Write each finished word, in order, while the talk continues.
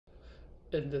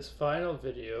In this final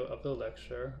video of the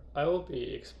lecture, I will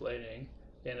be explaining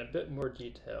in a bit more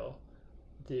detail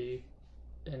the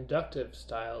inductive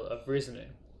style of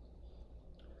reasoning.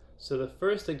 So the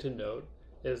first thing to note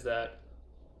is that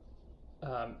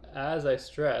as I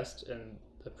stressed in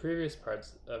the previous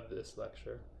parts of this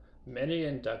lecture, many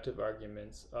inductive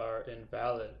arguments are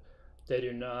invalid. They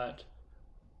do not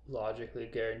logically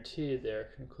guarantee their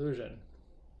conclusion.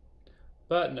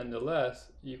 But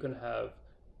nonetheless, you can have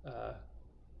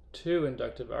two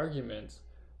inductive arguments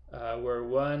where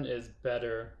one is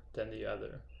better than the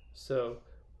other. So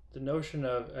the notion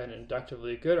of an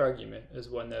inductively good argument is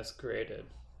one that's graded.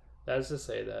 That is to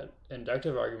say that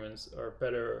inductive arguments are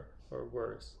better or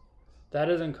worse. That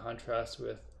is in contrast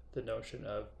with the notion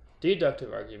of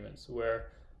deductive arguments, where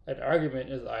an argument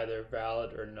is either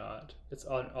valid or not. It's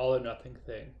an all or nothing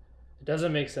thing. It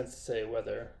doesn't make sense to say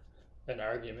whether an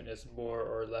argument is more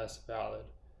or less valid.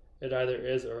 It either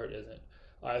is or it isn't.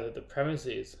 Either the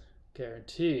premises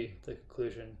guarantee the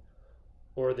conclusion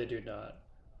or they do not.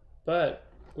 But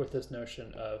with this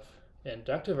notion of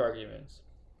inductive arguments,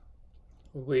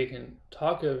 we can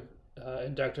talk of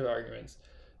inductive arguments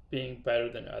being better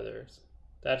than others.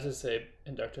 That is to say,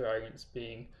 inductive arguments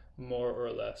being more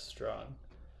or less strong.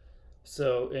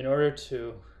 So in order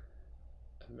to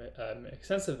make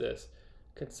sense of this,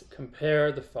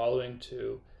 compare the following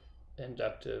two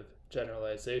inductive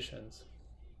generalizations.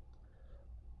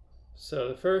 So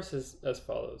the first is as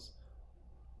follows.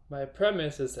 My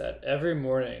premise is that every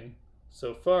morning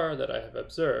so far that I have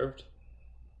observed,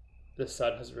 the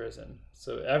sun has risen.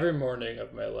 So every morning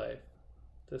of my life,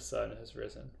 the sun has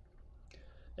risen.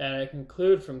 And I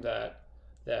conclude from that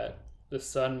the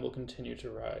sun will continue to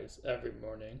rise every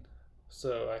morning.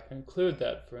 So I conclude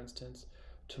that, for instance,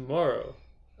 tomorrow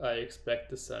I expect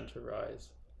the sun to rise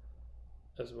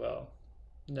as well.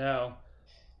 Now,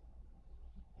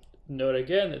 note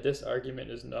again that this argument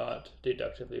is not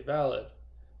deductively valid.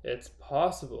 It's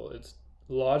possible, it's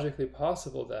logically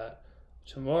possible that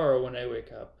tomorrow when I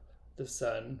wake up, the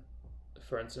sun,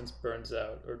 for instance, burns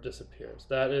out or disappears.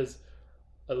 That is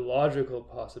a logical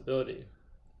possibility.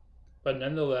 But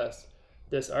nonetheless,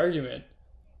 this argument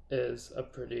is a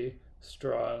pretty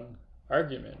strong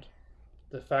argument.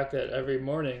 The fact that every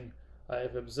morning I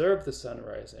have observed the sun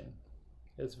rising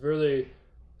is really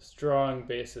strong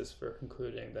basis for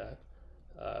concluding that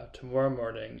tomorrow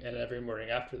morning and every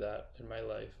morning after that in my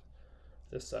life,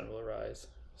 the sun will rise.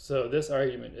 So this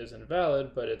argument is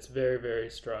invalid, but it's very,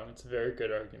 very strong. It's a very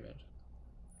good argument.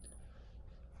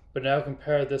 But now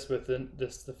compare this with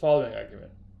the following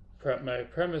argument. My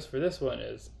premise for this one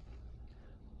is,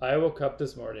 I woke up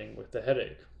this morning with a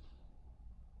headache.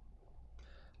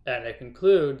 And I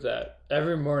conclude that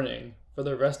every morning for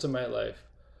the rest of my life,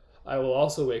 I will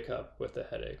also wake up with a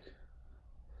headache.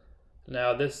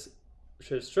 Now this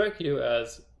should strike you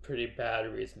as pretty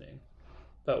bad reasoning.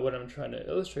 But what I'm trying to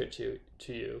illustrate to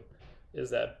you is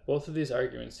that both of these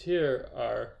arguments here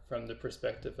are, from the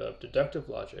perspective of deductive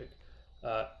logic,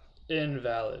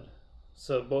 invalid.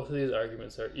 So both of these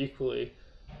arguments are equally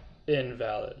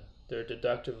invalid. They're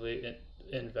deductively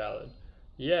invalid.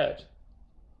 Yet,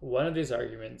 one of these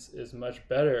arguments is much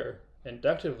better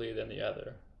inductively than the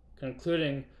other,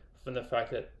 concluding from the fact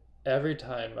that every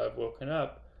time I've woken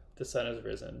up, the sun has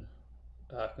risen.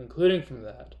 Concluding from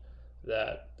that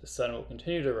the sun will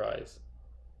continue to rise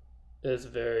is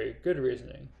very good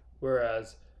reasoning.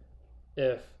 Whereas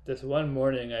if this one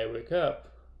morning I wake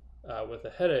up with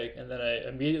a headache and then I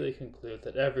immediately conclude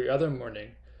that every other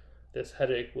morning this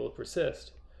headache will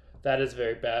persist, that is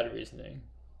very bad reasoning.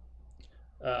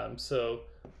 So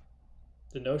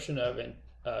the notion of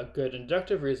good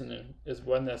inductive reasoning is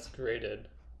one that's graded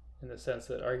in the sense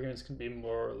that arguments can be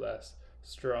more or less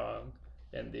strong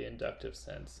in the inductive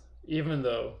sense, even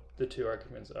though the two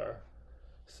arguments are,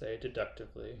 say,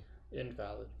 deductively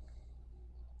invalid.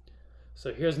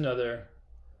 So here's another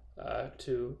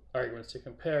two arguments to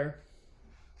compare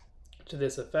to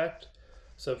this effect.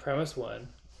 So premise one,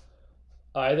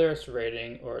 either it's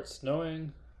raining or it's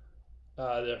snowing,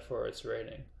 therefore it's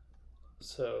raining.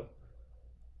 So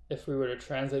if we were to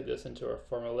translate this into our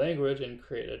formal language and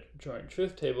create a joint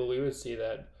truth table, we would see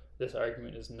that this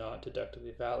argument is not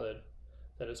deductively valid.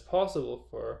 That it's possible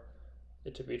for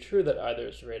it to be true that either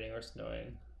it's raining or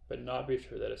snowing, but not be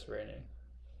true that it's raining.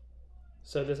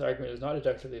 So this argument is not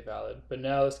deductively valid, but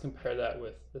now let's compare that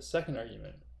with the second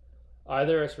argument.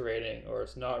 Either it's raining or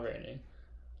it's not raining,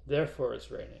 therefore it's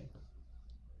raining.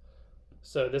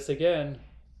 So this again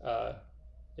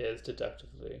is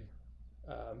deductively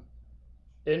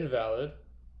invalid.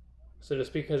 So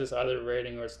just because it's either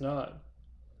raining or it's not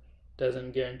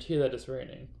doesn't guarantee that it's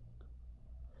raining.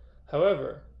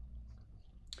 However,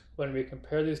 when we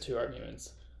compare these two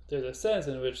arguments, there's a sense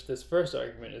in which this first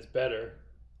argument is better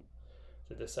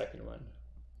than the second one.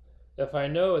 If I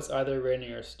know it's either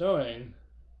raining or snowing,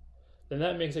 then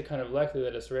that makes it kind of likely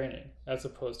that it's raining, as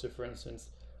opposed to, for instance,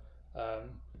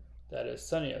 that it's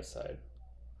sunny outside.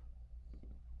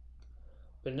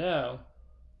 But now,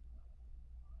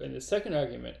 in the second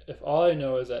argument, if all I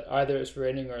know is that either it's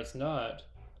raining or it's not,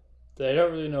 then I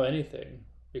don't really know anything,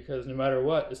 because no matter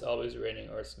what, it's always raining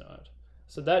or it's not.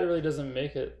 So that really doesn't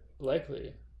make it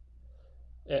likely.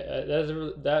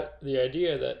 The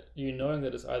idea that you knowing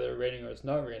that it's either raining or it's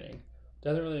not raining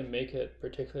doesn't really make it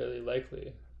particularly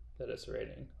likely that it's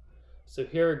raining. So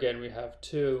here again we have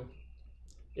two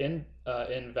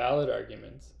invalid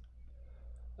arguments,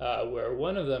 where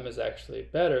one of them is actually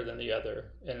better than the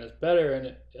other, and is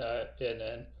better in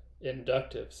an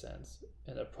inductive sense,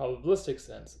 in a probabilistic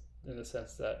sense, in the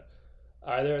sense that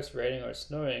either it's raining or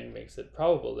snowing makes it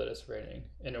probable that it's raining,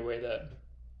 in a way that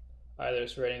either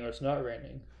it's raining or it's not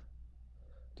raining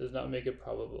does not make it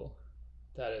probable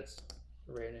that it's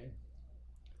raining.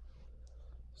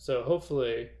 So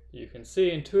hopefully you can see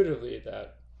intuitively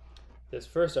that this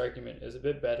first argument is a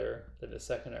bit better than the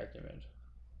second argument.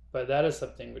 But that is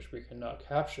something which we cannot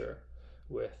capture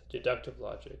with deductive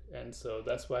logic, and so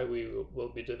that's why we will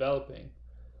be developing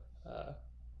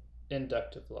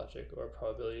inductive logic or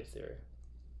probability theory.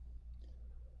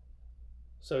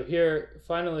 So here,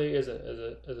 finally, is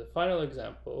a final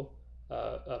example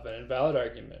of an invalid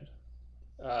argument,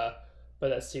 but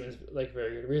that seems like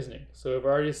very good reasoning. So we've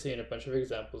already seen a bunch of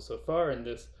examples so far in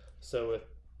this. So with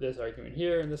this argument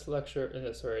here in this lecture, in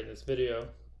this video,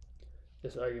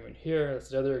 this argument here,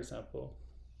 that's another example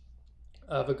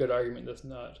of a good argument that's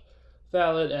not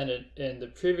valid. And in the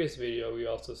previous video, we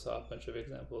also saw a bunch of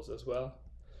examples as well.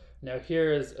 Now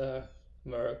here is a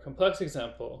more complex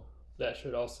example that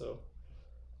should also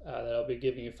that I'll be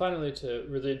giving you finally to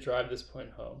really drive this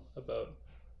point home about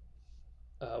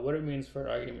what it means for an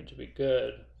argument to be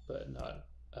good but not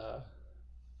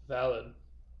valid.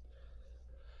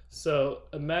 So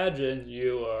imagine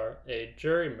you are a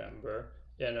jury member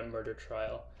in a murder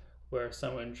trial where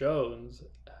someone Jones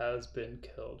has been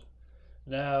killed.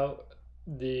 Now,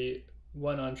 the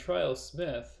one on trial,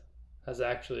 Smith, has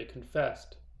actually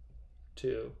confessed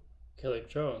to killing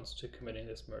Jones, to committing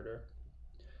this murder.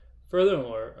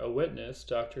 Furthermore, a witness,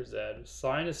 Dr. Zed,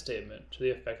 signed a statement to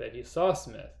the effect that he saw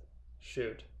Smith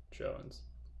shoot Jones.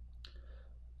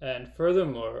 And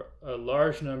furthermore, a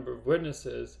large number of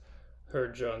witnesses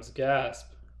heard Jones gasp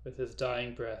with his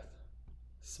dying breath,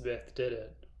 "Smith did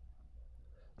it."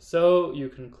 So you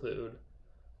conclude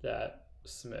that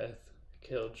Smith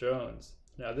killed Jones.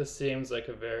 Now this seems like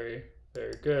a very,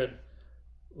 very good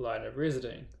line of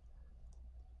reasoning.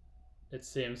 It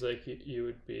seems like it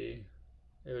would be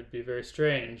very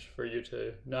strange for you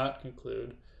to not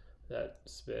conclude that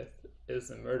Smith is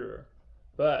the murderer.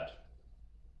 But,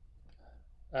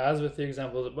 as with the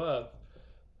examples above,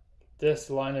 this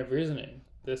line of reasoning,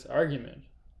 this argument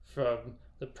from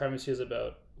the premises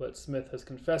about what Smith has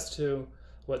confessed to,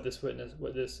 what this witness,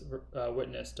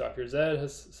 Dr. Zed,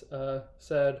 has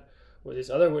said, what these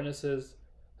other witnesses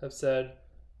have said,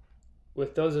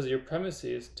 with those as your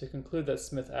premises, to conclude that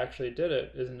Smith actually did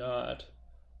it is not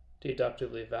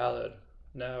deductively valid.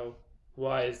 Now,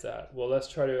 why is that? Well, let's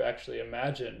try to actually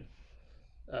imagine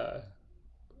a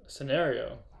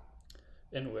scenario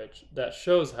in which that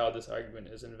shows how this argument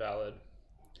is invalid.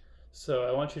 So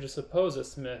I want you to suppose that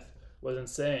Smith was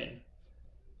insane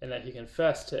and that he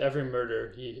confessed to every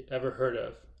murder he ever heard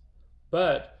of,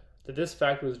 but that this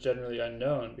fact was generally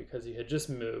unknown because he had just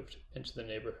moved into the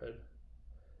neighborhood.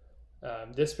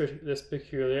 This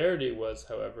peculiarity was,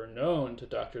 however, known to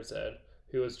Dr. Zed,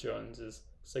 who was Jones's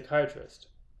psychiatrist.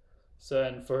 So,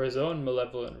 and for his own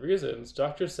malevolent reasons,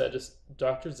 Dr.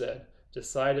 Zed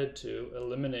decided to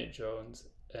eliminate Jones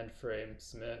and frame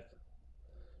Smith.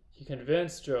 He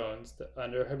convinced Jones that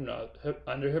under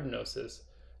hypnosis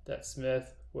that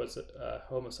Smith was a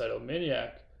homicidal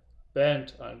maniac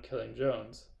bent on killing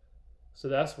Jones. So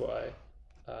that's why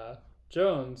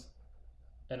Jones,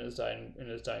 in his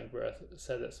dying breath,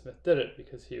 said that Smith did it,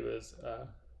 because he was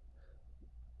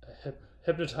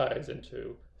hypnotized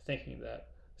into thinking that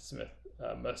Smith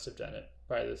must have done it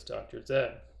by this Dr.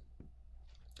 Zed.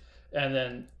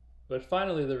 But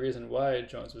finally, the reason why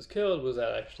Jones was killed was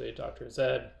that actually Dr.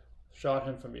 Zed shot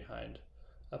him from behind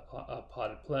a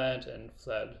potted plant and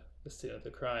fled the scene of the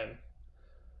crime.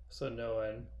 So no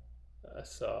one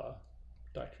saw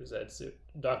Dr.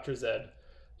 Zed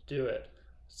do it.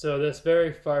 So this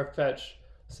very far-fetched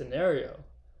scenario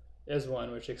is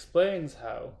one which explains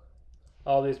how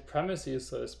all these premises,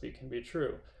 so to speak, can be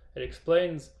true. It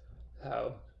explains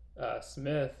how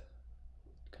Smith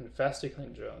confessed to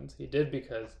killing Jones, he did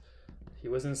because he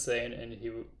was insane, and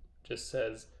he just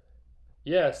says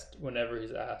yes whenever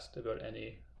he's asked about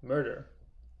any murder.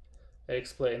 It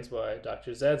explains why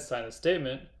Dr. Zed signed the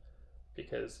statement,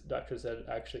 because Dr. Zed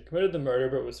actually committed the murder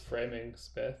but was framing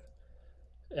Smith.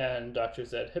 And Dr.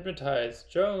 Zed hypnotized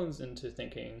Jones into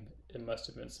thinking it must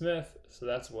have been Smith, so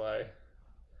that's why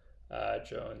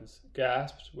Jones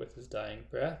gasped with his dying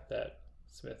breath that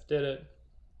Smith did it.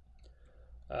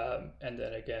 And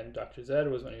then again, Dr. Zed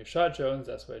was when he shot Jones,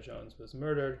 that's why Jones was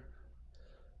murdered.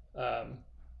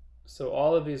 So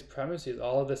all of these premises,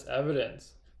 all of this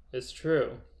evidence is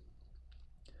true,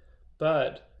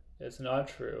 but it's not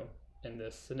true in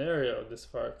this scenario, this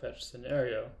far-fetched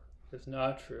scenario. It's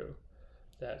not true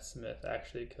that Smith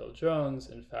actually killed Jones.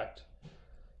 In fact,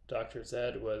 Dr.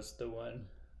 Zed was the one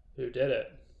who did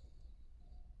it.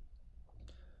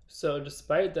 So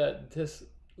despite that, this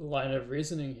line of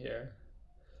reasoning here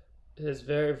is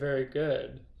very, very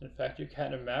good. In fact, you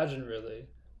can't imagine really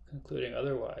concluding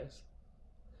otherwise.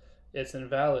 It's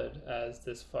invalid, as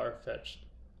this far-fetched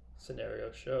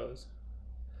scenario shows.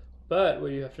 But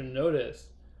what you have to notice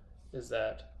is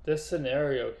that this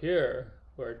scenario here,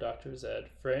 where Dr. Zed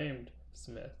framed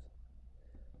Smith,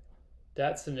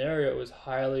 that scenario is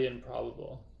highly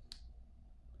improbable.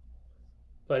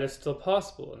 But it's still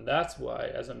possible, and that's why,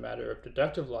 as a matter of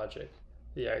deductive logic,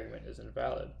 the argument is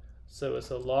invalid. So it's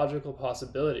a logical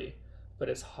possibility, but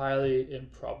it's highly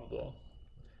improbable.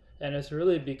 And it's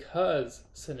really because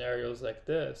scenarios like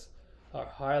this are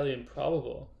highly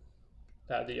improbable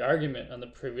that the argument on the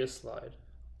previous slide,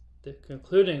 the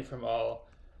concluding from all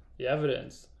the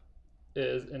evidence,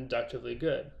 is inductively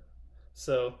good.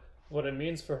 So what it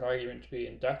means for an argument to be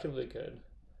inductively good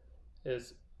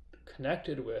is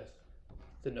connected with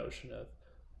the notion of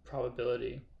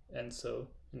probability. And so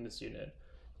in this unit,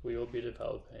 we will be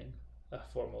developing a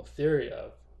formal theory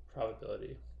of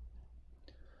probability.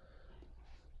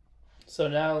 So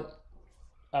now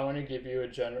I want to give you a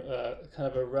general, kind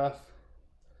of a rough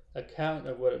account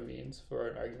of what it means for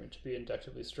an argument to be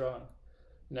inductively strong.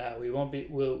 Now we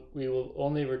will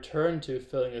only return to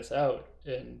filling this out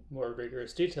in more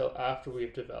rigorous detail after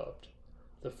we've developed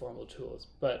the formal tools.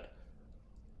 But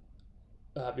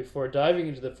before diving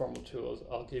into the formal tools,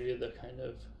 I'll give you the kind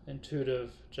of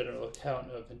intuitive general account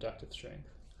of inductive strength.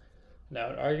 Now,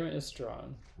 an argument is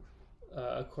strong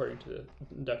according to the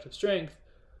inductive strength,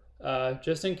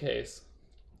 just in case,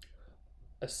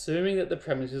 assuming that the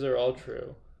premises are all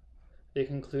true, the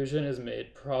conclusion is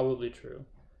made probably true.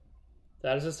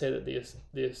 That is to say that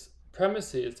these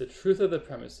premises, the truth of the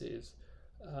premises,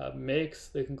 makes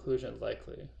the conclusion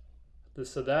likely.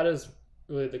 So that is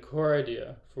really the core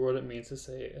idea for what it means to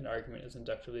say an argument is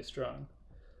inductively strong.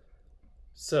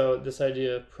 So this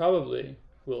idea probably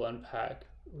we'll unpack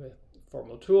with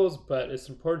formal tools, but it's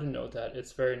important to note that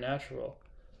it's very natural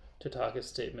to talk of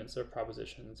statements or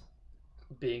propositions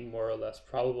being more or less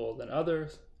probable than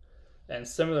others. And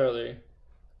similarly,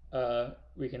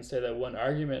 we can say that one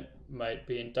argument might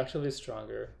be inductively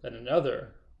stronger than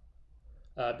another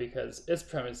because its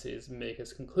premises make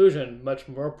its conclusion much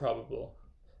more probable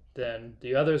than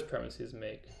the other's premises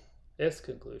make its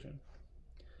conclusion.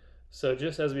 So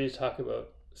just as we talk about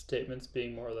statements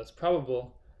being more or less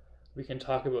probable, we can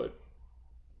talk about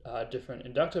different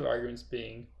inductive arguments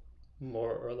being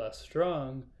more or less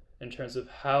strong in terms of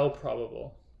how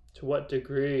probable, to what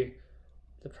degree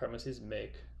the premises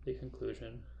make the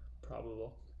conclusion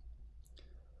probable.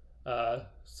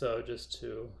 So just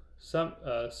to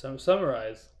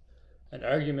summarize, an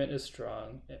argument is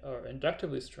strong or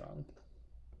inductively strong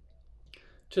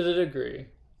to the degree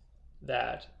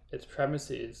that its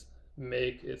premises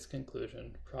make its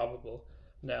conclusion probable.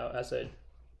 Now, as I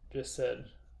just said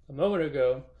a moment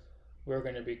ago, we're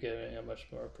going to be giving a much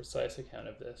more precise account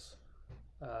of this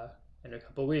in a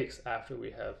couple weeks after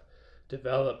we have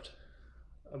developed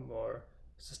a more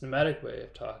systematic way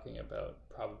of talking about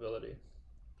probability.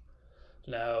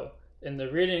 Now, in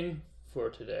the reading for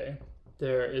today,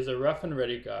 there is a rough and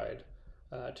ready guide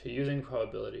to using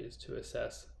probabilities to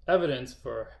assess evidence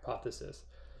for hypothesis.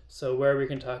 So where we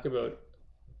can talk about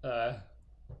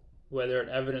whether an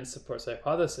evidence supports a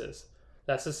hypothesis,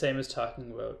 that's the same as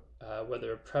talking about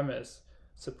whether a premise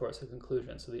supports a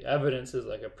conclusion. So the evidence is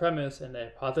like a premise and the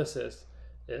hypothesis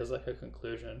is like a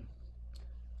conclusion.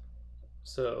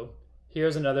 So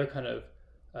here's another kind of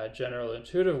general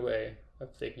intuitive way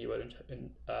of thinking about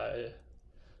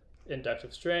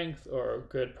inductive strength or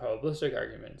good probabilistic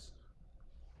arguments.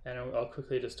 And I'll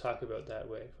quickly just talk about that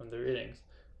way from the readings.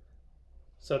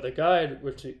 So the guide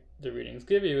which the readings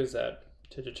give you is that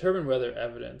to determine whether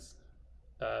evidence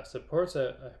supports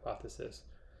a hypothesis,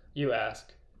 you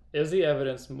ask, is the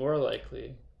evidence more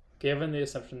likely given the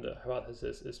assumption the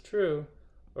hypothesis is true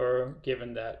or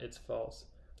given that it's false?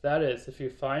 That is, if you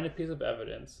find a piece of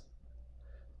evidence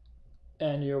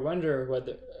and you wonder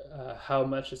whether how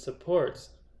much it supports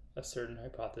a certain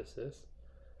hypothesis,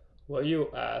 what you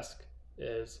ask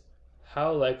is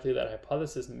how likely that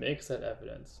hypothesis makes that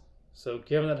evidence. So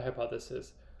given that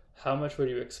hypothesis, how much would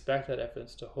you expect that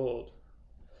evidence to hold?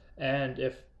 And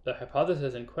if the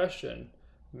hypothesis in question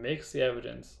makes the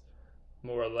evidence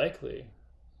more likely,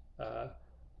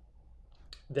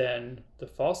 then the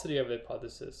falsity of the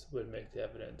hypothesis would make the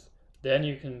evidence. Then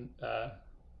you can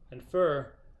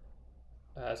infer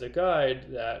as a guide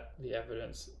that the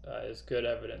evidence is good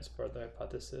evidence for the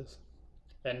hypothesis.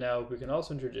 And now we can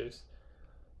also introduce,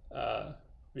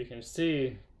 we can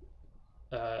see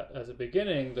as a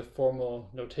beginning the formal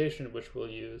notation which we'll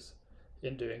use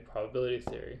in doing probability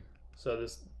theory. So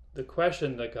the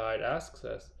question the guide asks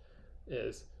us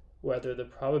is whether the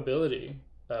probability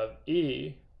of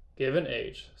E given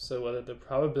H, so whether the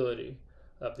probability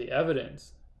of the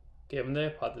evidence given the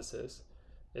hypothesis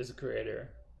is greater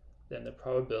than the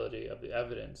probability of the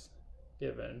evidence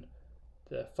given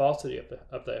the falsity of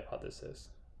the hypothesis.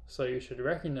 So you should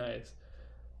recognize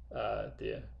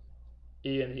the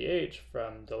E and the H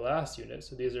from the last unit.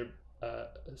 So these are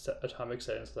atomic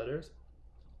sentence letters.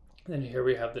 And then here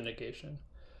we have the negation,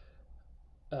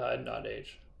 not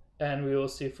H. And we will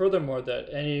see furthermore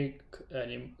that any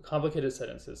complicated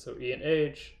sentences, so E and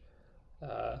H,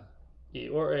 E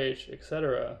or H,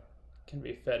 etc., can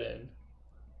be fed in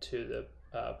to the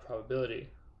probability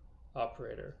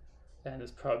operator. And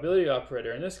this probability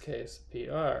operator, in this case,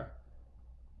 PR,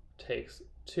 takes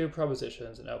two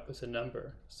propositions and outputs a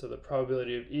number. So the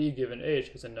probability of E given H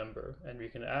is a number, and we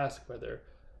can ask whether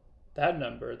that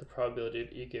number, the probability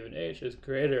of E given H, is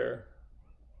greater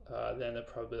than the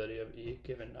probability of E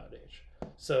given not H.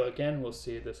 So again, we'll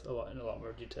see this in a lot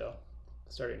more detail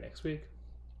starting next week.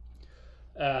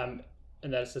 And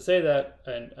that's to say that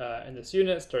in this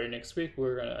unit, starting next week,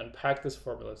 we're going to unpack this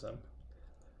formalism,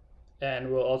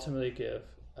 and we'll ultimately give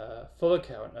a full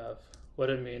account of what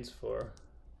it means for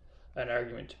an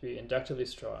argument to be inductively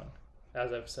strong,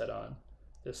 as I've said on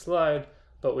this slide.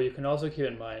 But what you can also keep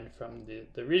in mind from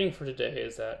the reading for today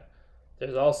is that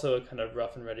there's also a kind of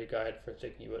rough and ready guide for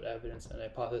thinking about evidence and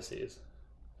hypotheses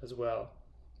as well.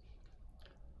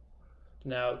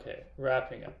 Now, okay,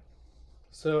 wrapping up.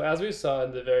 So as we saw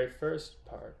in the very first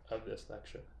part of this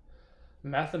lecture,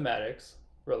 mathematics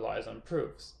relies on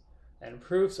proofs, and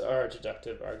proofs are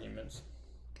deductive arguments.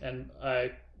 And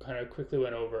I kind of quickly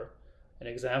went over an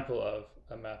example of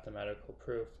a mathematical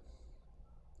proof.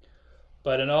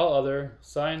 But in all other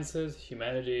sciences,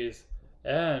 humanities,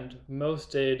 and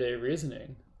most day-to-day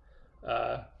reasoning,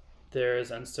 there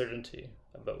is uncertainty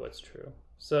about what's true.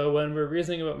 So when we're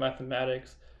reasoning about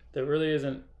mathematics, there really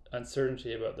isn't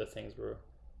uncertainty about the things we're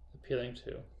appealing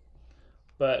to.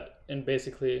 But in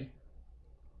basically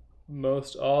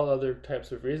most all other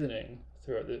types of reasoning,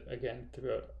 throughout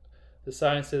the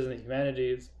sciences and the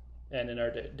humanities, and in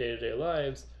our day-to-day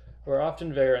lives, we're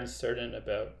often very uncertain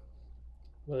about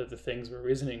whether the things we're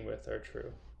reasoning with are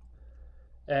true.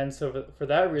 And so for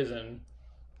that reason,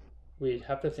 we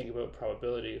have to think about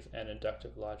probabilities and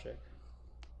inductive logic.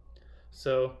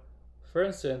 So, for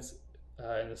instance,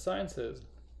 in the sciences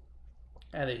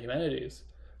and the humanities,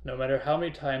 no matter how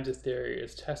many times a theory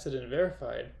is tested and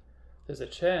verified, there's a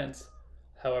chance,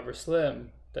 however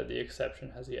slim, that the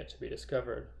exception has yet to be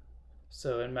discovered.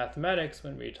 So in mathematics,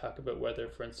 when we talk about whether,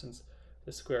 for instance,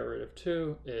 the square root of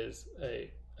 2 is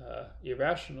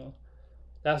irrational,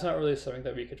 that's not really something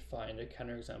that we could find a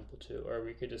counterexample to, or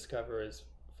we could discover is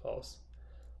false.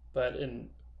 But in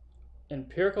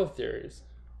empirical theories,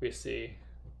 we see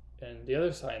in the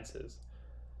other sciences,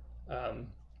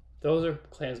 those are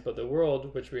claims about the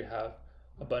world which we have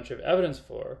a bunch of evidence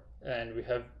for, and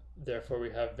therefore we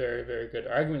have very, very good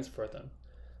arguments for them.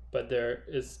 But there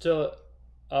is still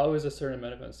always a certain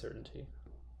amount of uncertainty.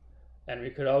 And we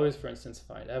could always, for instance,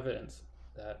 find evidence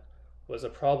that was a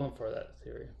problem for that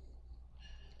theory.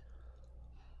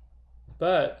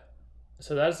 But,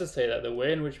 so that is to say that the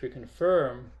way in which we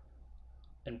confirm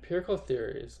empirical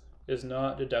theories is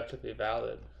not deductively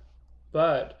valid.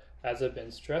 But, as I've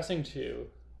been stressing to you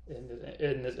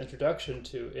in this introduction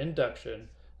to induction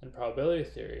and probability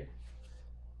theory,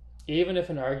 even if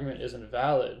an argument isn't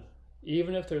valid,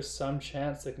 even if there's some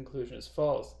chance the conclusion is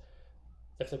false,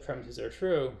 if the premises are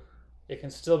true, it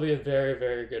can still be a very,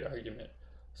 very good argument.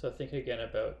 So think again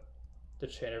about the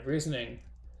chain of reasoning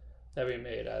that we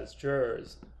made as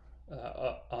jurors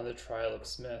on the trial of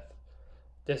Smith.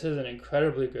 This is an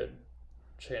incredibly good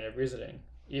chain of reasoning,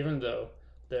 even though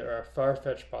there are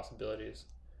far-fetched possibilities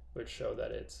which show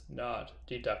that it's not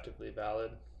deductively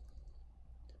valid.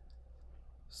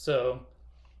 So,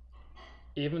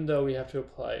 even though we have to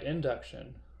apply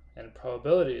induction and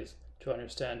probabilities to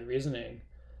understand reasoning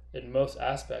in most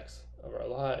aspects of our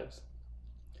lives,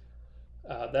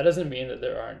 that doesn't mean that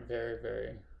there aren't very,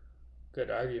 very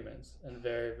good arguments and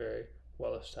very, very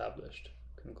well-established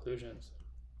conclusions.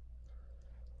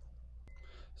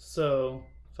 So,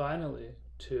 finally,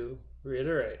 to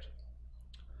reiterate,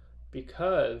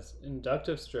 because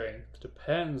inductive strength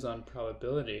depends on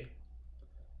probability,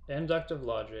 inductive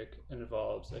logic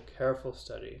involves a careful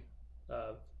study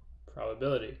of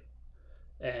probability,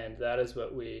 and that is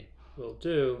what we will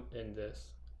do in this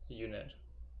unit.